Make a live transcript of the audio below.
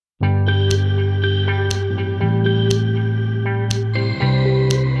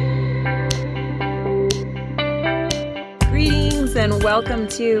welcome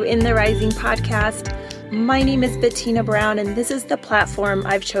to In the Rising podcast. My name is Bettina Brown, and this is the platform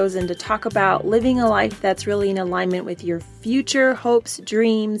I've chosen to talk about living a life that's really in alignment with your future hopes,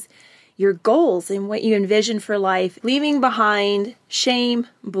 dreams, your goals, and what you envision for life, leaving behind shame,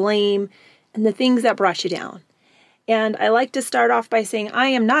 blame, and the things that brought you down. And I like to start off by saying I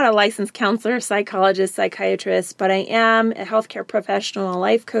am not a licensed counselor, psychologist, psychiatrist, but I am a healthcare professional, a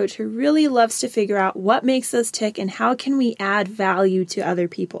life coach who really loves to figure out what makes us tick and how can we add value to other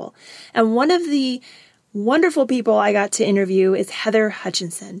people. And one of the wonderful people I got to interview is Heather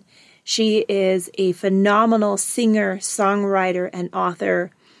Hutchinson. She is a phenomenal singer, songwriter, and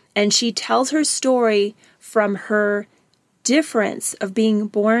author, and she tells her story from her difference of being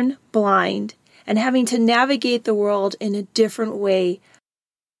born blind and having to navigate the world in a different way.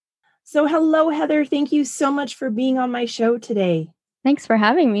 So hello, Heather. Thank you so much for being on my show today. Thanks for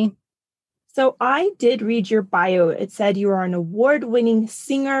having me. So I did read your bio. It said you are an award-winning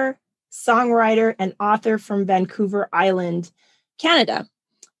singer, songwriter, and author from Vancouver Island, Canada.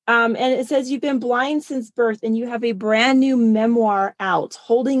 And it says you've been blind since birth and you have a brand new memoir out,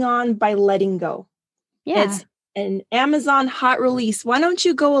 Holding On by Letting Go. Yeah. It's an Amazon hot release. Why don't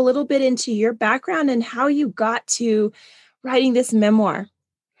you go a little bit into your background and how you got to writing this memoir?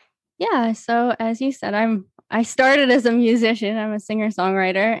 Yeah. So as you said, I started as a musician. I'm a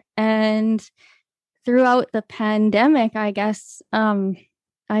singer-songwriter. And throughout the pandemic, I guess,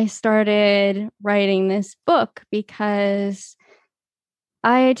 I started writing this book because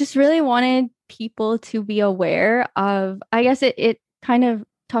I just really wanted people to be aware of, I guess it kind of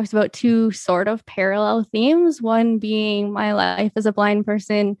talks about two sort of parallel themes, one being my life as a blind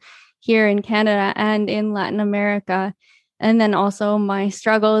person here in Canada and in Latin America, and then also my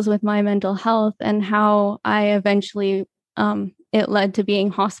struggles with my mental health and how I eventually, it led to being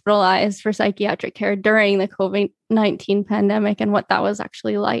hospitalized for psychiatric care during the COVID-19 pandemic and what that was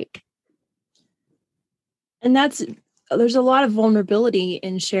actually like. And there's a lot of vulnerability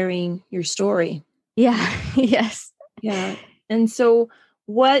in sharing your story. Yeah. Yes. Yeah. And so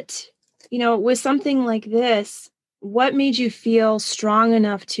with something like this, what made you feel strong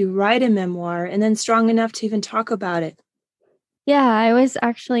enough to write a memoir and then strong enough to even talk about it? Yeah, I was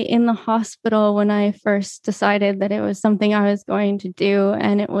actually in the hospital when I first decided that it was something I was going to do.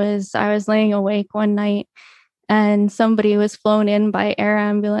 And I was laying awake one night and somebody was flown in by air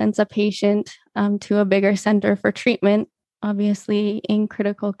ambulance, a patient, to a bigger center for treatment, obviously in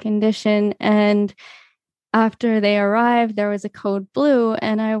critical condition. And after they arrived, there was a code blue,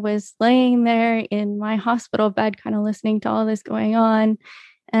 and I was laying there in my hospital bed, kind of listening to all this going on.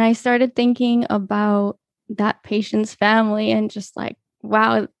 And I started thinking about that patient's family and just like,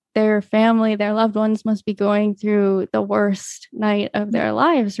 wow, their family, their loved ones must be going through the worst night of their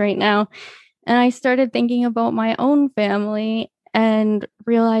lives right now. And I started thinking about my own family and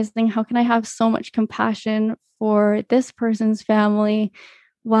realizing how can I have so much compassion for this person's family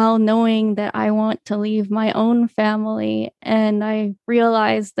while knowing that I want to leave my own family. And I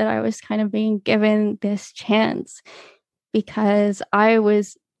realized that I was kind of being given this chance because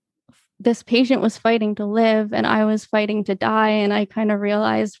this patient was fighting to live and I was fighting to die. And I kind of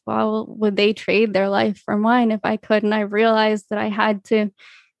realized, well, would they trade their life for mine if I could? And I realized that I had to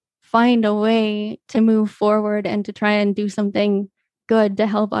find a way to move forward and to try and do something good to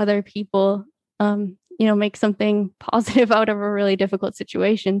help other people, make something positive out of a really difficult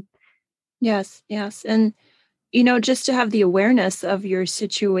situation. Yes, yes. And, just to have the awareness of your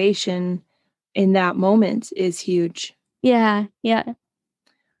situation in that moment is huge. Yeah, yeah.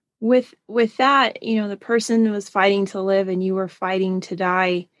 With that, the person was fighting to live and you were fighting to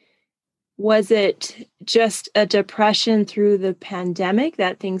die. Was it just a depression through the pandemic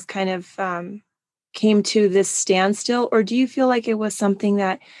that things kind of came to this standstill? Or do you feel like it was something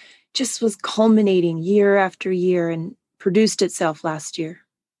that just was culminating year after year and produced itself last year?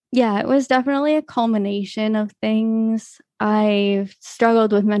 Yeah, it was definitely a culmination of things. I've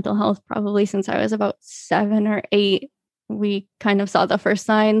struggled with mental health probably since I was about 7 or 8. We kind of saw the first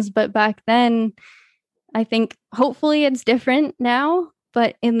signs, but back then, I think hopefully it's different now.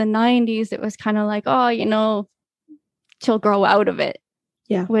 But in the 90s, it was kind of like, oh, she'll grow out of it.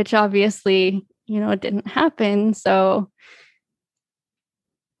 Yeah. Which obviously, it didn't happen. So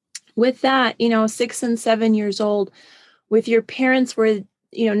with that, 6 and 7 years old, with your parents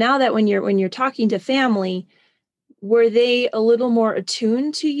now that when you're talking to family, were they a little more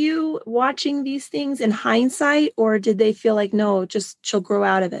attuned to you watching these things in hindsight, or did they feel like, no, just she'll grow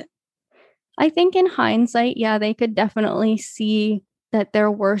out of it? I think in hindsight, yeah, they could definitely see that there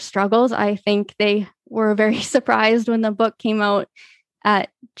were struggles. I think they were very surprised when the book came out at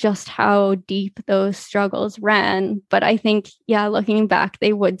just how deep those struggles ran. But I think, yeah, looking back,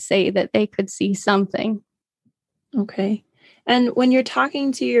 they would say that they could see something. Okay. And when you're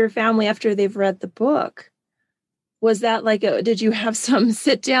talking to your family after they've read the book, was that like did you have some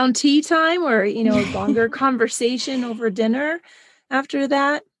sit down tea time or, a longer conversation over dinner after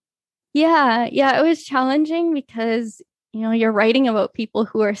that? Yeah, it was challenging because, you're writing about people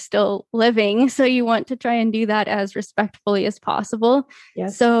who are still living. So you want to try and do that as respectfully as possible.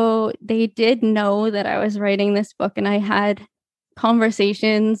 Yes. So they did know that I was writing this book, and I had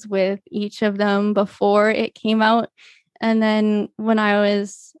conversations with each of them before it came out. And then when I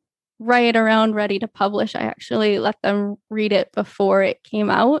was right around ready to publish, I actually let them read it before it came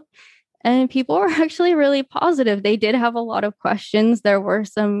out. And people were actually really positive. They did have a lot of questions. There were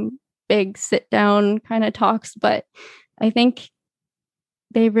some big sit down kind of talks, but I think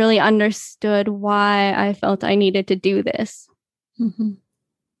they really understood why I felt I needed to do this. Mm-hmm.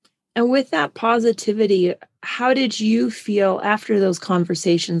 And with that positivity, how did you feel after those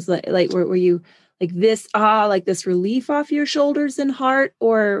conversations? Like were you like this relief off your shoulders and heart,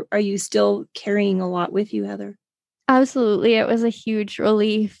 or are you still carrying a lot with you, Heather? Absolutely. It was a huge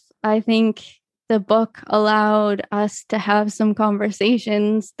relief. I think the book allowed us to have some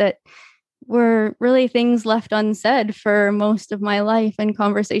conversations that were really things left unsaid for most of my life, and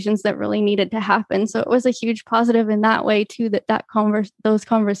conversations that really needed to happen. So it was a huge positive in that way too, those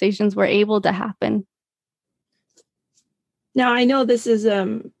conversations were able to happen. Now, I know this is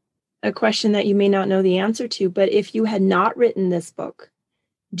a question that you may not know the answer to, but if you had not written this book,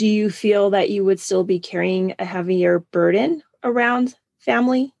 do you feel that you would still be carrying a heavier burden around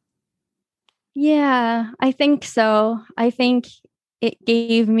family? Yeah, I think so. I think it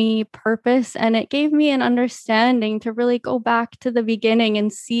gave me purpose, and it gave me an understanding to really go back to the beginning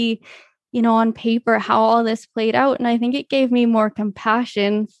and see, on paper how all this played out. And I think it gave me more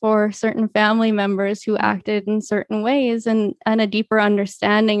compassion for certain family members who acted in certain ways, and a deeper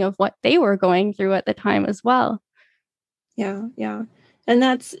understanding of what they were going through at the time as well. Yeah, yeah. And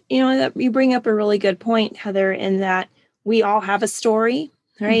that's, that you bring up a really good point, Heather, in that we all have a story,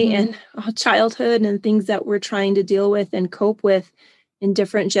 right? Mm-hmm. And childhood and things that we're trying to deal with and cope with in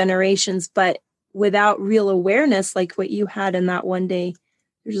different generations. But without real awareness, like what you had in that one day,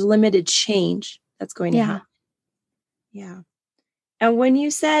 there's limited change that's going to happen. Yeah. And when you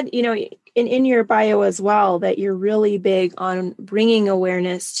said, in your bio as well, that you're really big on bringing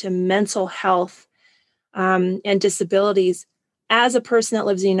awareness to mental health and disabilities, as a person that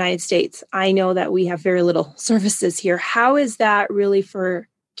lives in the United States, I know that we have very little services here. How is that really for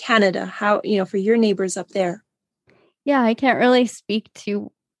Canada? How, for your neighbors up there? Yeah, I can't really speak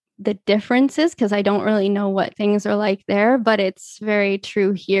to the differences because I don't really know what things are like there, but it's very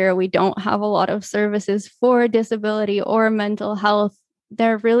true here. We don't have a lot of services for disability or mental health.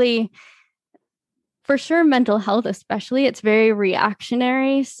 They're really, for sure, mental health, especially, it's very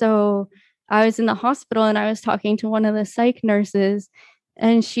reactionary. So I was in the hospital and I was talking to one of the psych nurses,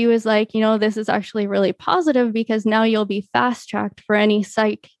 and she was like, this is actually really positive because now you'll be fast tracked for any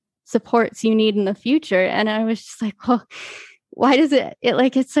psych supports you need in the future. And I was just like, well, why does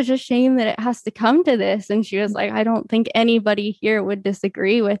it's such a shame that it has to come to this? And she was like, I don't think anybody here would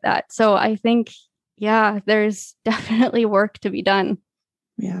disagree with that. So I think, yeah, there's definitely work to be done.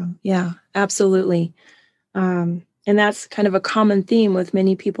 Yeah, absolutely. And that's kind of a common theme with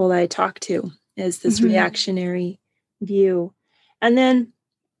many people that I talk to, is this reactionary view. And then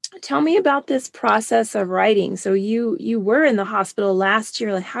tell me about this process of writing. So you were in the hospital last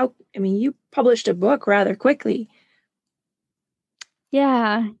year. Like you published a book rather quickly.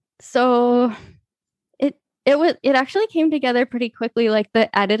 Yeah. So it actually came together pretty quickly. Like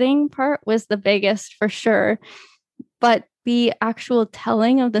the editing part was the biggest for sure. But the actual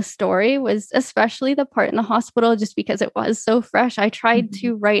telling of the story was, especially the part in the hospital, just because it was so fresh. I tried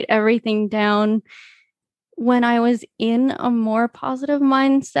to write everything down when I was in a more positive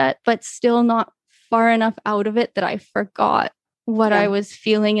mindset, but still not far enough out of it that I forgot what I was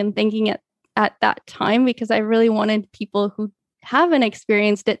feeling and thinking at that time, because I really wanted people who haven't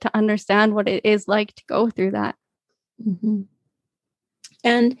experienced it to understand what it is like to go through that. Mm-hmm.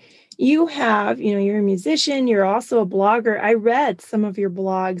 And you have, you're a musician, you're also a blogger. I read some of your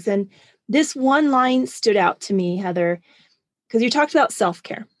blogs, and this one line stood out to me, Heather, because you talked about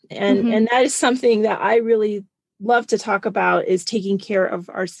self-care. And that is something that I really love to talk about, is taking care of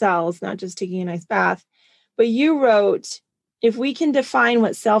ourselves, not just taking a nice bath. But you wrote, if we can define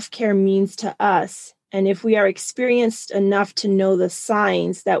what self-care means to us, and if we are experienced enough to know the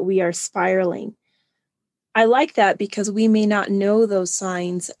signs that we are spiraling, I like that because we may not know those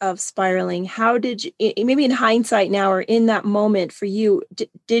signs of spiraling. How did you, maybe in hindsight now or in that moment for you,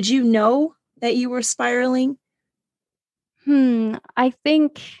 did you know that you were spiraling? I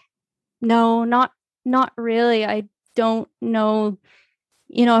think no, not really. I don't know.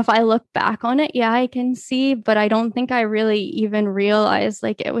 If I look back on it, yeah, I can see, but I don't think I really even realized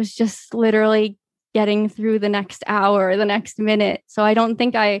like it was just literally getting through the next hour or the next minute. So I don't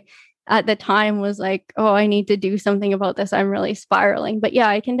think I at the time was like, oh, I need to do something about this. I'm really spiraling. But yeah,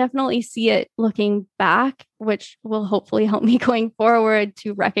 I can definitely see it looking back, which will hopefully help me going forward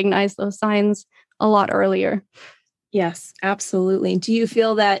to recognize those signs a lot earlier. Yes, absolutely. Do you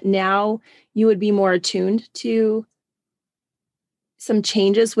feel that now you would be more attuned to some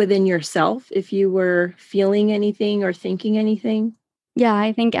changes within yourself if you were feeling anything or thinking anything? Yeah,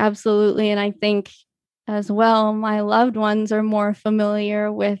 I think absolutely. And I think as well, my loved ones are more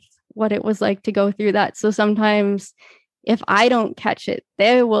familiar with what it was like to go through that. So sometimes if I don't catch it,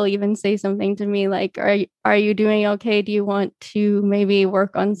 they will even say something to me like, are you doing okay? Do you want to maybe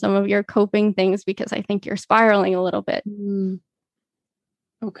work on some of your coping things? Because I think you're spiraling a little bit. Mm,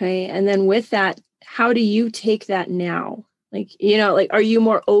 okay. And then with that, how do you take that now? Like, are you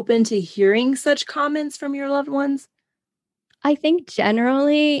more open to hearing such comments from your loved ones? I think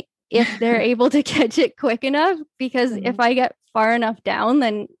generally, if they're able to catch it quick enough, because if Mhm. I get far enough down,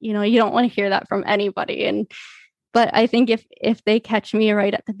 then you don't want to hear that from anybody. But I think if they catch me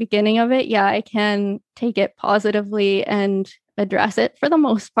right at the beginning of it, yeah, I can take it positively and address it for the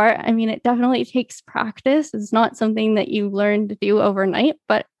most part. I mean, it definitely takes practice. It's not something that you learn to do overnight,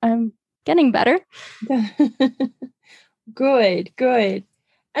 but I'm getting better. Good, good.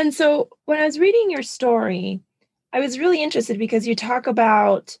 And so when I was reading your story, I was really interested because you talk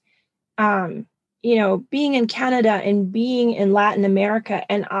about um, being in Canada and being in Latin America,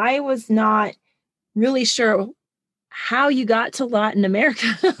 and I was not really sure how you got to Latin America.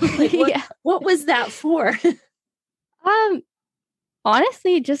 Like Yeah. what was that for? Um,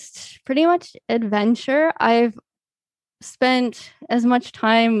 Honestly, just pretty much adventure. I've spent as much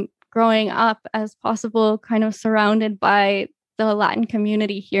time growing up as possible, kind of surrounded by the Latin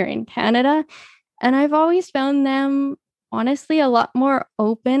community here in Canada. And I've always found them honestly a lot more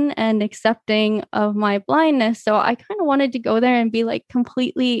open and accepting of my blindness. So I kind of wanted to go there and be like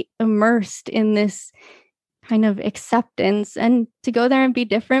completely immersed in this kind of acceptance and to go there and be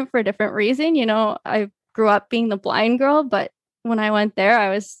different for a different reason. I grew up being the blind girl, but when I went there, I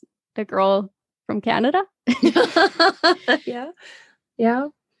was the girl from Canada. Yeah. Yeah.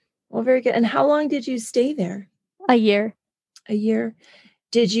 Well, very good. And how long did you stay there? A year. A year.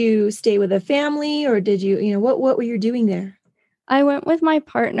 Did you stay with a family or did what were you doing there? I went with my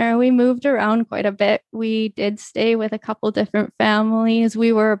partner. We moved around quite a bit. We did stay with a couple different families.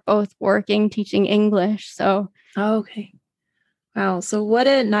 We were both working, teaching English. So Oh, okay. Wow. So what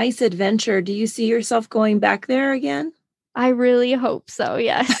a nice adventure. Do you see yourself going back there again? I really hope so.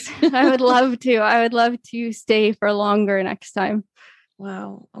 Yes, I would love to. I would love to stay for longer next time.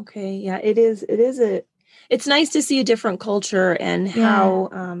 Wow. Okay. Yeah, it's nice to see a different culture and Yeah.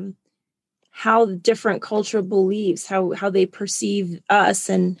 how different cultural beliefs, how they perceive us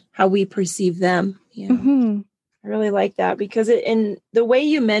and how we perceive them. Hmm. I really like that because in the way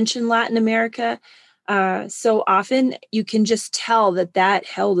you mention Latin America, so often you can just tell that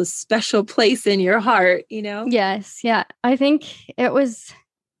held a special place in your heart. Yes. Yeah. I think it was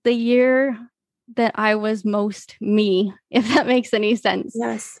the year that I was most me, if that makes any sense.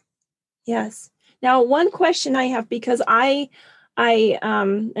 Yes. Yes. Now, one question I have because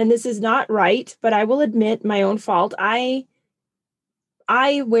and this is not right, but I will admit my own fault. I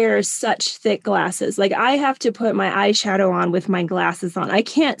wear such thick glasses. Like I have to put my eyeshadow on with my glasses on. I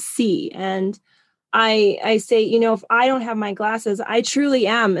can't see. And I say, if I don't have my glasses, I truly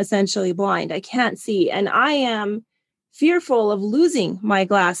am essentially blind. I can't see. And I am fearful of losing my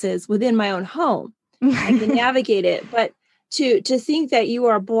glasses within my own home. I can navigate it, but to think that you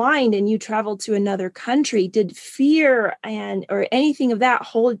are blind and you traveled to another country, did fear and or anything of that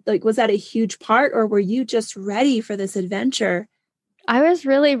hold, like, was that a huge part, or were you just ready for this adventure? I was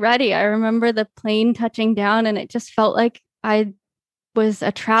really ready. I remember the plane touching down, and it just felt like I was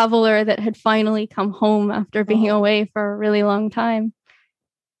a traveler that had finally come home after being Oh, away for a really long time.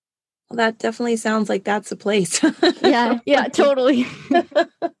 well, that definitely sounds like that's a place. Yeah, yeah, totally.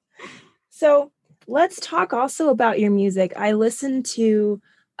 So let's talk also about your music. I listened to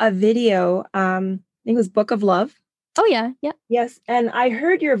a video, I think it was Book of Love. Oh, yeah, yeah. Yes. And I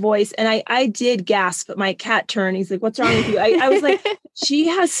heard your voice and I did gasp, but my cat turned. He's like, what's wrong with you? I was like, she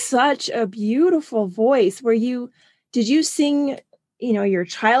has such a beautiful voice. Did you sing your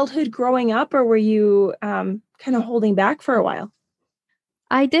childhood growing up, or were you kind of holding back for a while?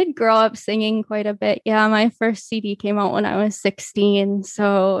 I did grow up singing quite a bit. Yeah, my first CD came out when I was 16.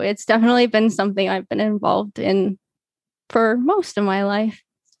 So it's definitely been something I've been involved in for most of my life.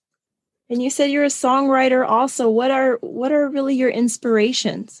 And you said you're a songwriter also. What are really your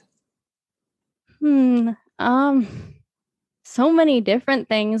inspirations? Hmm. So many different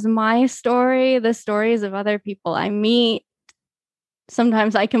things. My story, the stories of other people I meet.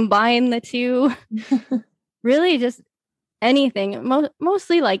 Sometimes I combine the two. Really just anything.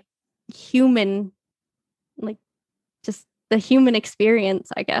 Mostly like human, like just the human experience,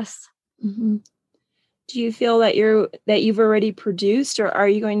 I guess. Mm-hmm. Do you feel that you've already produced, or are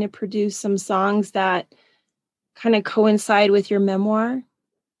you going to produce some songs that kind of coincide with your memoir?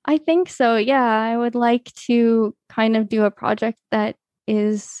 I think so. Yeah, I would like to kind of do a project that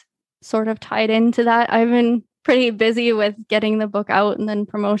is sort of tied into that. I've been pretty busy with getting the book out and then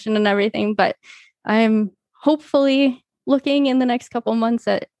promotion and everything, but I'm hopefully looking in the next couple months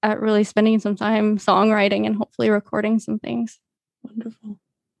at really spending some time songwriting and hopefully recording some things. Wonderful.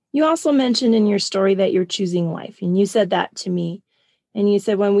 You also mentioned in your story that you're choosing life, and you said that to me. And you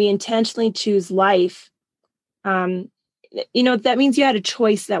said when we intentionally choose life, um, that means you had a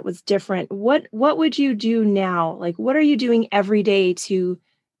choice that was different. What would you do now? Like, what are you doing every day to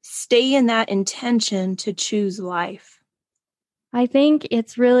stay in that intention to choose life? I think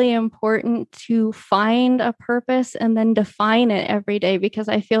it's really important to find a purpose and then define it every day, because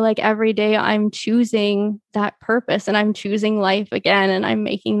I feel like every day I'm choosing that purpose and I'm choosing life again and I'm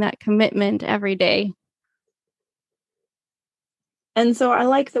making that commitment every day. And so I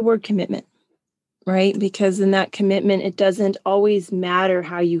like the word commitment, right? Because in that commitment, it doesn't always matter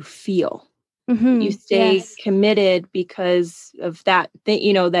how you feel. You stay Yes. committed because of that,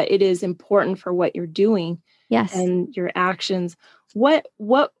 that it is important for what you're doing Yes. and your actions. What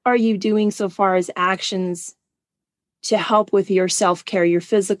are you doing so far as actions to help with your self-care, your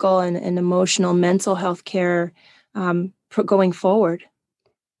physical and emotional, mental health care, going forward?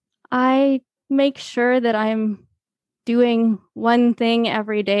 I make sure that I'm doing one thing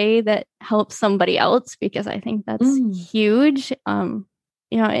every day that helps somebody else, because I think that's Mm. huge.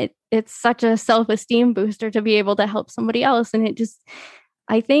 It's such a self-esteem booster to be able to help somebody else. And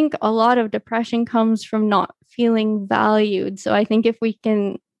I think a lot of depression comes from not feeling valued. So I think if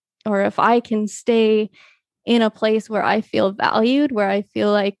I can stay in a place where I feel valued, where I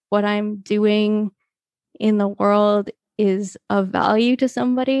feel like what I'm doing in the world is of value to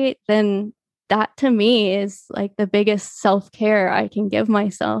somebody, then that to me is like the biggest self-care I can give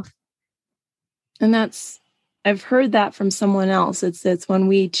myself. And I've heard that from someone else. It's when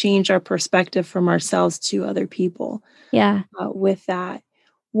we change our perspective from ourselves to other people. Yeah. With that,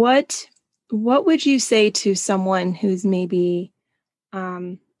 what what would you say to someone who's maybe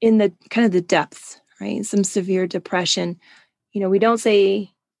in the kind of the depths, right? Some severe depression. We don't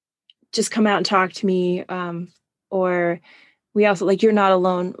say just come out and talk to me, or we also like you're not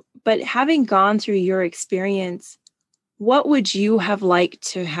alone. But having gone through your experience, what would you have liked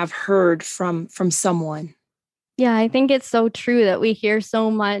to have heard from someone? Yeah, I think it's so true that we hear so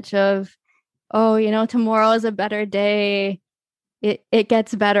much of, oh, tomorrow is a better day. It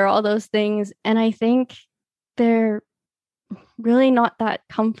gets better, all those things. And I think they're really not that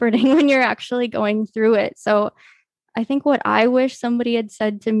comforting when you're actually going through it. So I think what I wish somebody had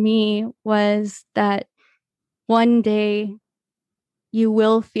said to me was that one day you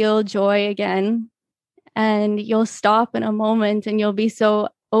will feel joy again, and you'll stop in a moment and you'll be so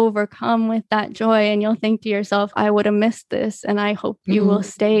overcome with that joy and you'll think to yourself, I would have missed this, and I hope you will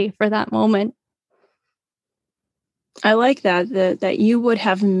stay for that moment. I like that you would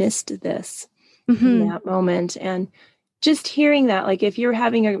have missed this in that moment. And just hearing that, like if you're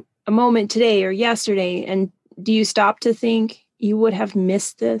having a moment today or yesterday, and do you stop to think you would have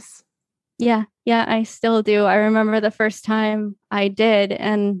missed this? Yeah, I still do. I remember the first time I did,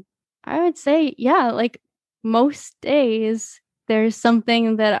 and I would say, yeah, like most days there's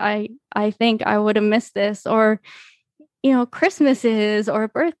something that I think I would have missed this, or Christmases or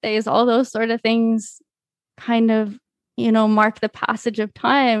birthdays, all those sort of things kind of, mark the passage of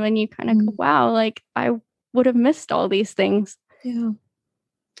time, and you kind of go, wow, like I would have missed all these things. Yeah.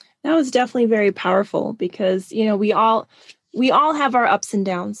 That was definitely very powerful because, we all have our ups and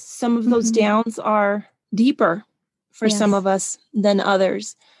downs. Some of those downs are deeper for some Yes. of us than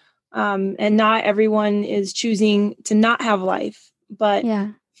others. And not everyone is choosing to not have life. But Yeah.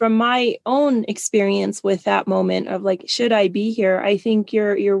 from my own experience with that moment of like, should I be here? I think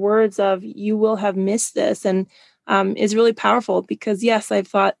your words of you will have missed this and is really powerful because yes, I've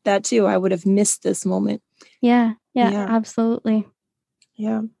thought that too. I would have missed this moment. Yeah, Yeah. absolutely.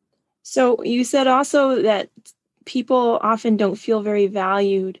 Yeah. So you said also that people often don't feel very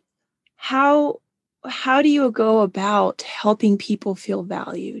valued. How how do you go about helping people feel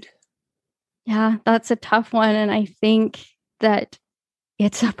valued? Yeah, that's a tough one. And I think that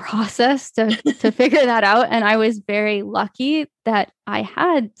it's a process to figure that out. And I was very lucky that I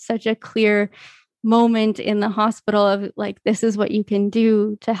had such a clear moment in the hospital of like, this is what you can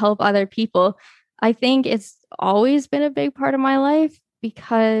do to help other people. I think it's always been a big part of my life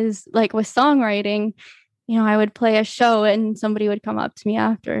because, like with songwriting, I would play a show and somebody would come up to me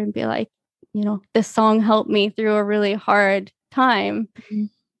after and be like, this song helped me through a really hard time. Mhm.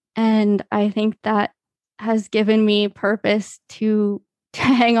 And I think that has given me purpose to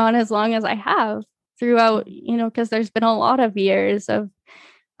hang on as long as I have throughout, because there's been a lot of years of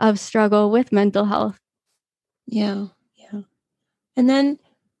struggle with mental health. Yeah. Yeah. And then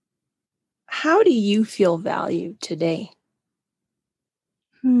how do you feel valued today?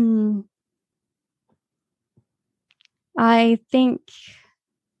 I think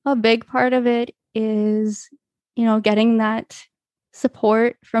a big part of it is, getting that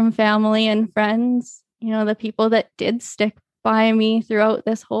support from family and friends, the people that did stick by me throughout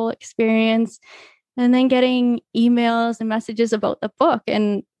this whole experience, and then getting emails and messages about the book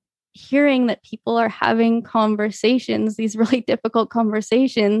and hearing that people are having conversations, these really difficult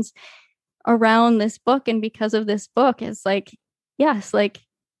conversations around this book. And because of this book, it's like, yes, like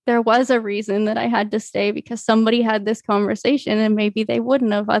there was a reason that I had to stay because somebody had this conversation and maybe they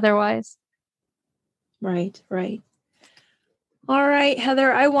wouldn't have otherwise. Right, right. All right,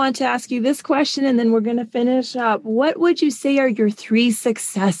 Heather, I want to ask you this question and then we're going to finish up. What would you say are your 3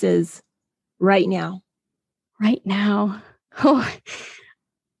 successes right now? Right now. Oh.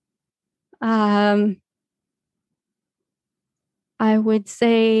 I would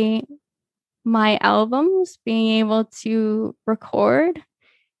say my albums, being able to record,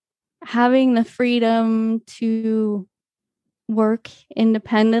 having the freedom to work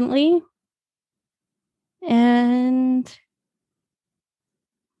independently, and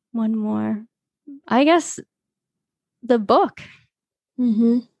one more, I guess, the book.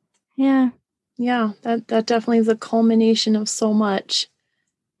 Mm-hmm. Yeah. Yeah, that definitely is a culmination of so much.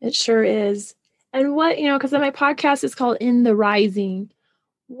 It sure is. And what, because my podcast is called In the Rising.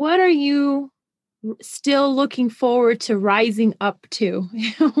 What are you still looking forward to rising up to?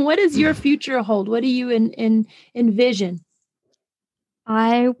 What does your future hold? What do you envision?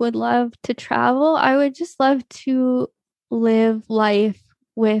 I would love to travel. I would just love to live life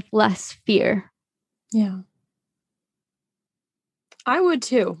with less fear. Yeah. I would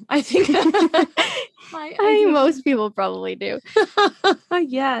too. I think I think most people probably do.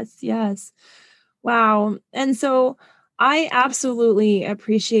 Yes, yes. Wow. And so I absolutely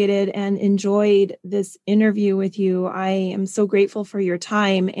appreciated and enjoyed this interview with you. I am so grateful for your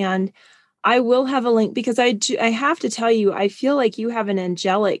time, and I will have a link because I have to tell you, I feel like you have an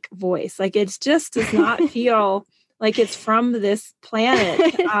angelic voice. Like it just does not feel like it's from this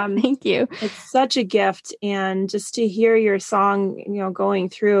planet. Thank you. It's such a gift. And just to hear your song, going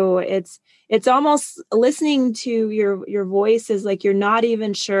through, it's almost listening to your voice is like you're not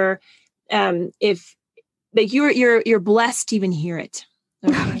even sure if like you're blessed to even hear it.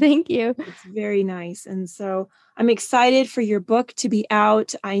 Okay? Thank you. It's very nice. And so I'm excited for your book to be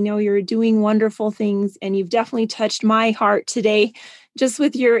out. I know you're doing wonderful things, and you've definitely touched my heart today just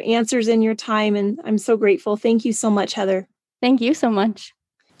with your answers and your time. And I'm so grateful. Thank you so much, Heather. Thank you so much.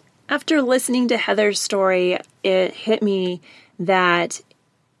 After listening to Heather's story, it hit me that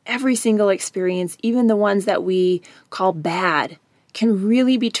every single experience, even the ones that we call bad, can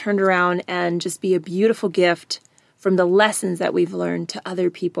really be turned around and just be a beautiful gift from the lessons that we've learned to other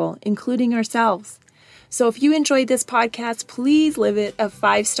people, including ourselves. So if you enjoyed this podcast, please leave it a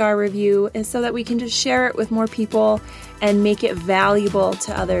 5-star review and so that we can just share it with more people and make it valuable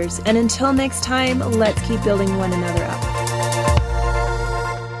to others. And until next time, let's keep building one another up.